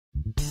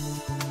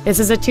This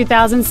is a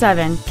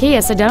 2007 Kia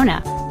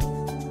Sedona.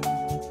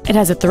 It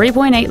has a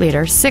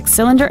 3.8-liter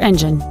six-cylinder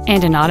engine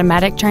and an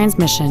automatic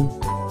transmission.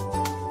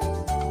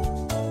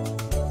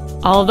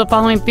 All of the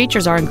following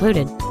features are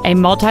included: a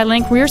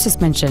multi-link rear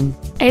suspension,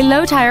 a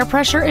low tire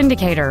pressure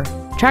indicator,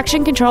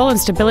 traction control and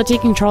stability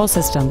control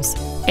systems,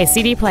 a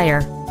CD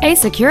player, a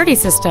security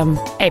system,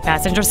 a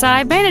passenger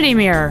side vanity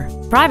mirror,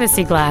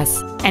 privacy glass,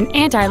 an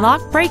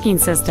anti-lock braking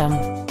system,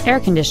 air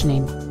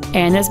conditioning,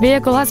 and this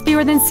vehicle has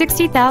fewer than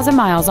 60,000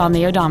 miles on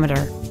the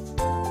odometer.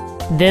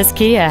 This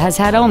Kia has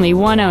had only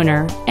one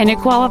owner, and it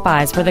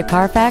qualifies for the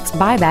Carfax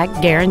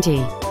buyback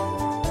guarantee.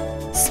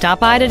 Stop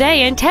by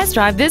today and test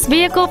drive this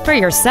vehicle for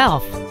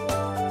yourself.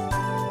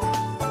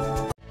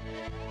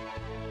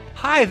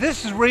 Hi,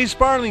 this is Ray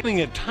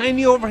Sparling at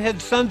Tiny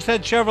Overhead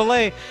Sunset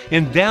Chevrolet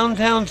in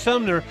downtown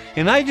Sumner,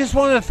 and I just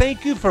want to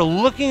thank you for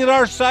looking at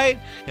our site,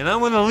 and I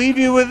want to leave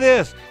you with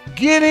this: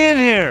 get in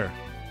here!